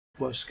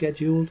was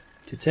scheduled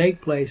to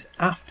take place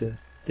after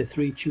the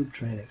 3 tube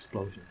train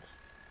explosions.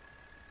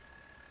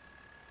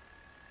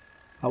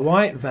 A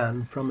white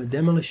van from a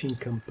demolition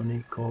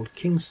company called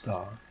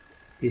Kingstar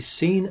is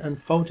seen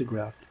and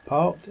photographed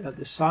parked at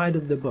the side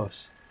of the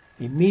bus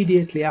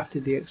immediately after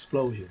the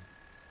explosion,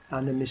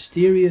 and a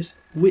mysterious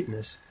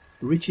witness,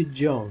 Richard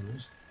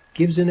Jones,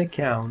 gives an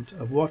account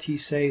of what he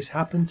says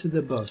happened to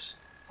the bus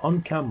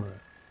on camera,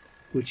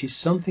 which is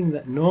something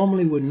that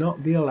normally would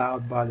not be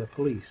allowed by the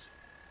police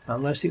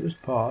unless it was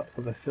part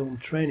of a film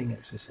training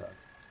exercise.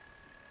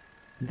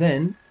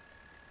 Then,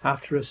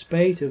 after a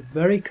spate of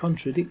very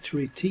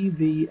contradictory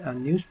TV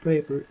and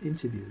newspaper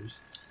interviews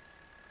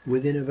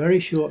within a very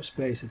short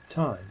space of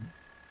time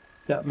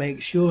that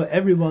makes sure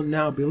everyone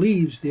now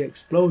believes the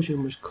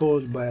explosion was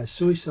caused by a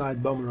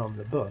suicide bomber on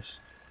the bus,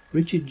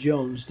 Richard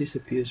Jones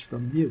disappears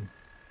from view.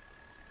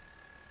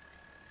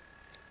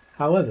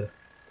 However,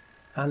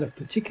 and of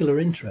particular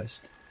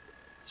interest,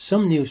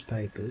 some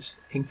newspapers,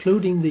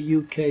 including the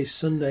UK's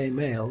Sunday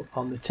Mail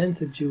on the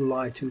 10th of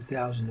July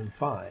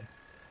 2005,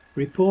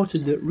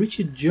 reported that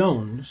Richard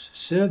Jones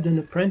served an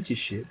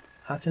apprenticeship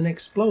at an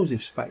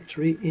explosives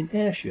factory in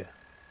Ayrshire.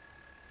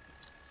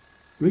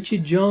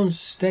 Richard Jones'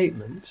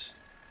 statements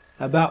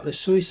about the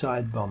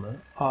suicide bomber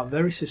are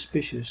very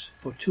suspicious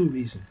for 2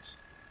 reasons.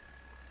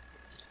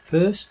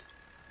 First,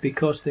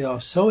 because they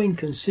are so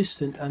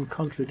inconsistent and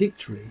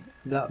contradictory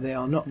that they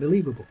are not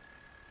believable.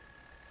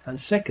 And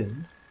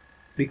second,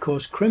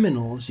 because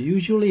criminals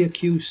usually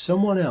accuse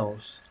someone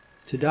else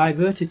to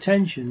divert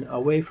attention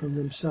away from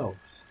themselves.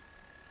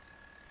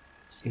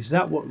 Is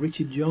that what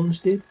Richard Jones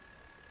did?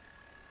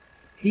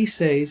 He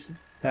says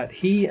that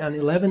he and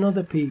 11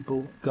 other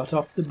people got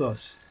off the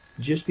bus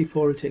just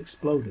before it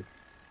exploded.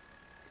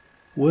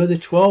 Were the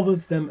 12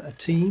 of them a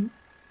team,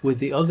 with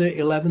the other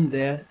 11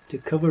 there to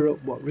cover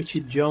up what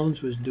Richard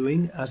Jones was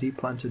doing as he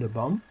planted a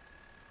bomb?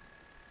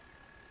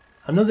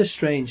 Another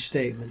strange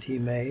statement he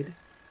made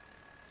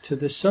to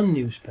the Sun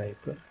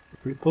newspaper,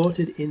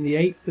 reported in the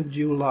 8th of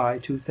July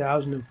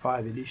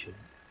 2005 edition,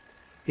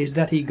 is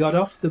that he got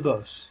off the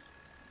bus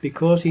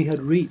because he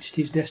had reached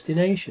his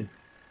destination.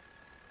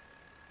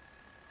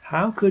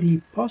 How could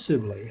he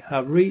possibly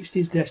have reached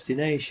his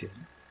destination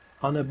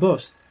on a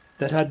bus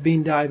that had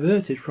been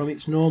diverted from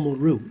its normal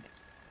route,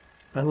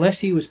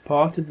 unless he was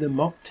part of the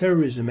mock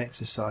terrorism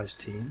exercise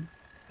team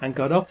and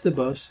got off the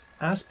bus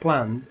as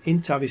planned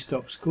in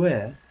Tavistock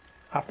Square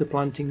after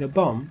planting a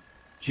bomb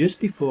just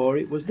before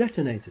it was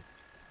detonated?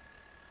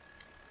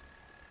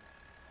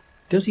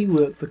 Does he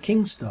work for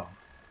Kingstar?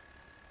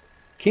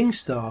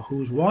 Kingstar,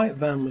 whose white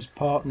van was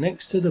parked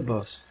next to the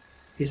bus,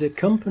 is a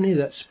company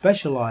that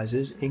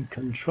specialises in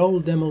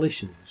controlled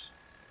demolitions,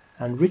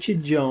 and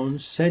Richard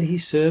Jones said he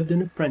served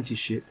an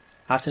apprenticeship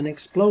at an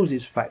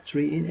explosives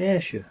factory in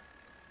Ayrshire.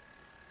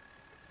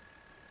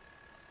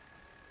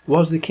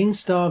 Was the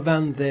Kingstar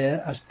van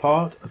there as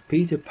part of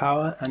Peter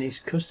Power and his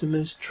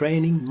customers'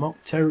 training mock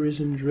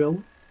terrorism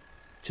drill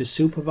to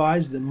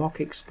supervise the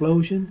mock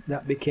explosion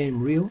that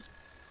became real?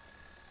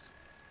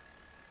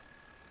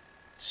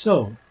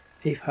 So,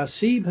 if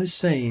Hasib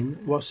Hussain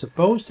was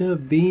supposed to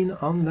have been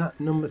on that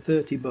number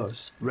 30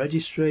 bus,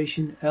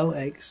 registration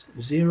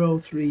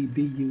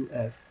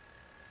LX03BUF,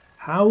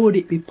 how would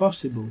it be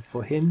possible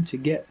for him to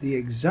get the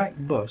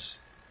exact bus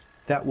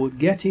that would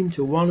get him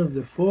to one of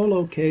the 4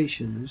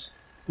 locations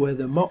where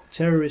the mock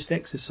terrorist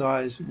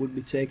exercise would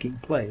be taking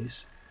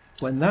place,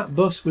 when that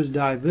bus was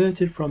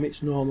diverted from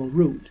its normal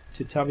route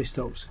to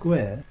Tavistock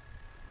Square,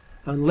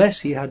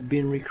 unless he had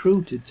been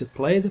recruited to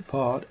play the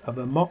part of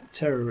a mock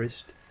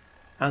terrorist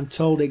and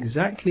told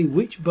exactly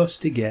which bus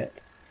to get,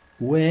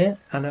 where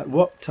and at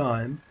what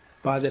time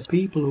by the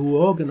people who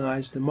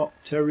organised the mock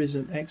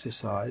terrorism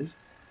exercise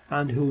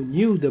and who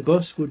knew the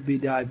bus would be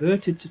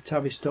diverted to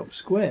Tavistock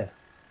Square?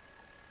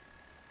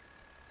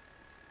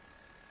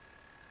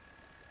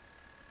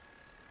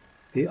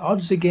 The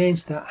odds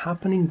against that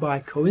happening by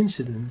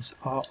coincidence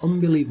are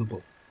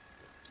unbelievable,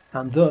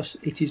 and thus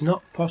it is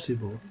not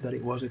possible that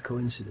it was a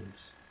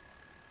coincidence.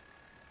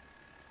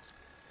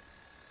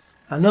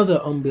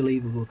 Another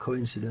unbelievable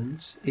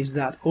coincidence is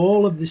that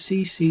all of the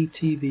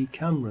CCTV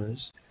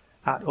cameras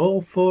at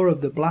all 4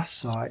 of the blast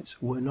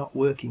sites were not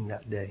working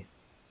that day.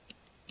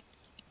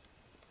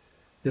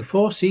 The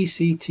 4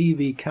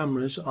 CCTV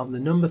cameras on the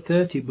number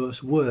 30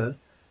 bus were,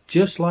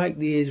 just like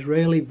the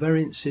Israeli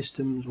Verint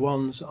systems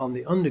ones on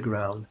the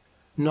underground,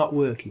 not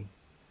working,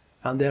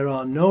 and there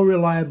are no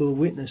reliable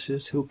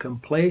witnesses who can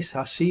place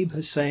Hasib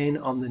Hussain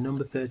on the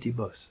number 30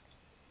 bus.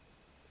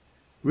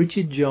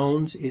 Richard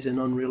Jones is an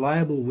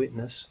unreliable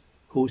witness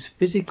whose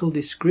physical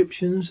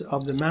descriptions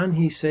of the man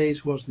he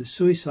says was the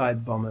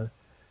suicide bomber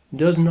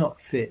does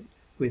not fit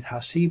with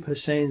Hasib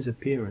Hussain's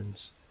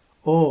appearance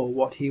or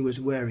what he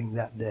was wearing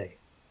that day.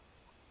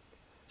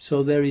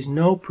 So there is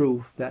no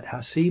proof that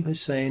Hasib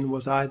Hussain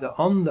was either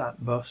on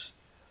that bus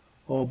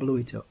or blew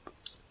it up.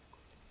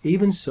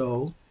 Even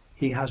so,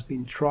 he has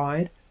been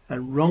tried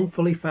and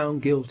wrongfully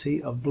found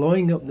guilty of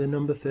blowing up the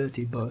number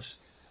 30 bus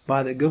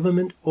by the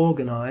government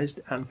organised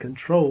and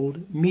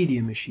controlled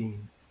media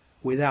machine,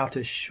 without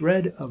a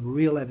shred of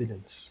real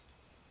evidence.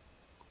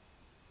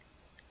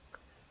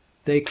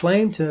 They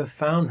claim to have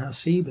found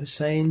Hasib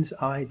Hussein's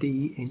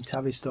ID in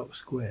Tavistock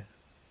Square.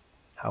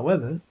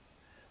 However,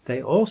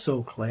 they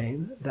also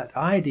claim that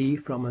ID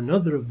from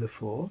another of the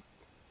four,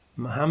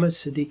 Muhammad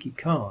Siddiqui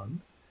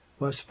Khan,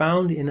 was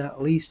found in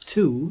at least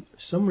 2,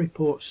 some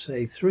reports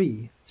say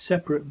 3,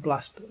 separate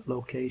blast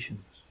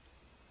locations.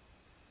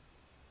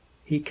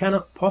 He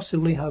cannot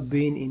possibly have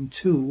been in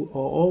 2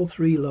 or all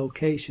 3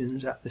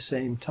 locations at the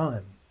same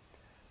time,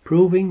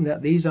 proving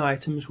that these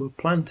items were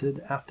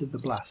planted after the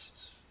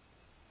blasts.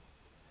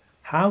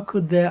 How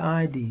could their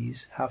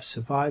IDs have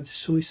survived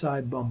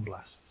suicide bomb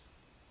blasts?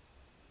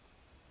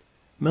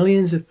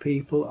 Millions of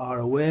people are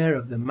aware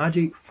of the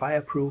magic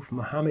fireproof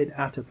Mohammed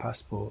Atta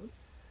passport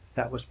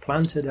that was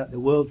planted at the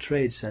World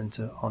Trade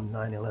Center on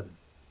 9/11.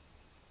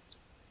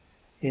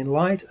 In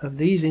light of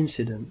these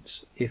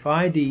incidents, if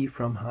ID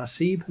from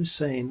Hasib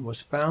Hussein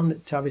was found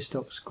at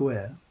Tavistock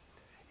Square,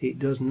 it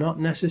does not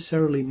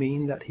necessarily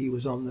mean that he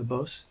was on the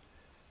bus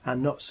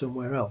and not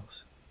somewhere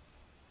else.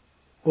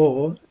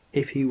 Or,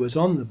 if he was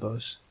on the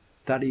bus,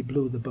 that he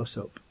blew the bus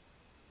up.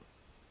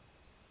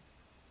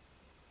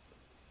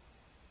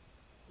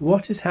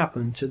 What has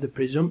happened to the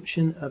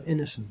presumption of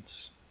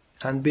innocence,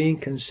 and being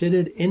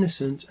considered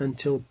innocent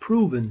until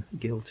proven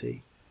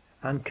guilty,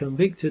 and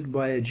convicted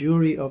by a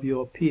jury of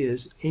your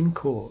peers in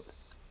court,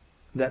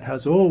 that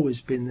has always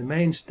been the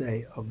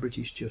mainstay of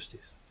British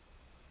justice?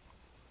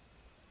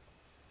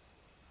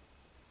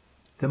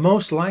 The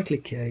most likely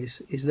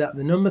case is that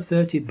the number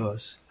 30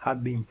 bus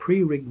had been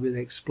pre-rigged with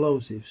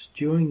explosives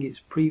during its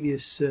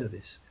previous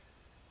service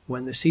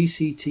when the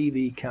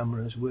CCTV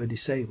cameras were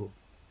disabled.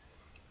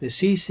 The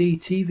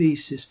CCTV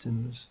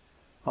systems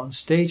on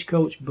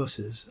stagecoach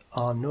buses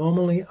are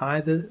normally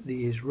either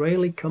the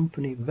Israeli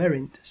company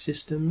Verint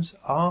systems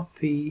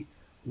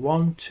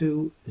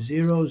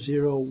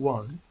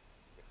RP12001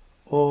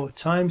 or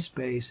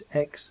Timespace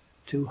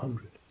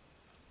X200.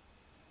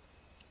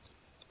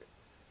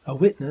 A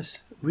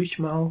witness,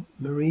 Richmal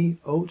Marie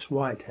Oates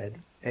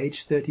Whitehead,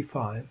 aged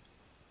 35,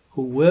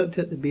 who worked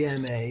at the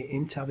BMA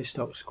in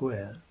Tavistock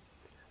Square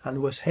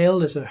and was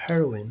hailed as a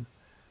heroine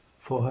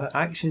for her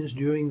actions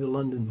during the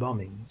London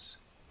bombings,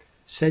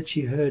 said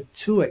she heard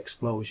 2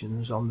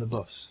 explosions on the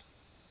bus.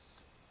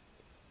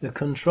 The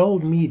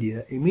controlled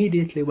media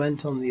immediately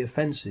went on the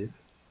offensive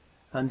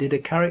and did a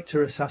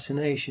character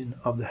assassination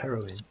of the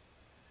heroine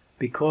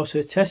because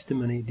her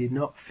testimony did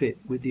not fit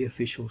with the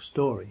official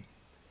story,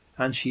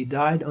 and she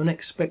died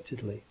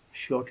unexpectedly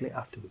shortly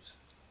afterwards.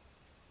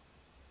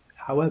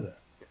 However,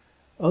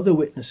 other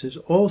witnesses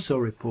also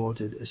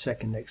reported a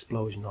second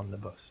explosion on the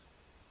bus.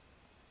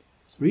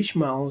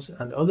 Richmal's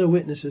and other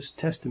witnesses'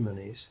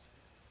 testimonies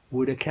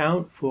would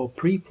account for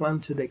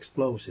pre-planted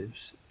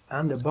explosives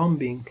and a bomb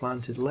being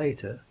planted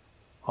later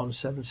on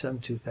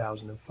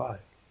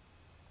 7/7/2005.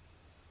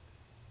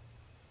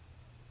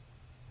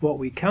 What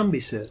we can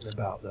be certain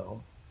about,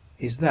 though,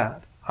 is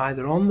that,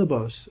 either on the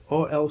bus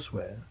or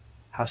elsewhere,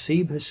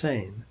 Hasib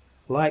Hussein,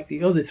 like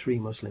the other 3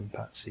 Muslim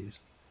patsies,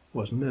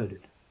 was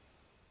murdered.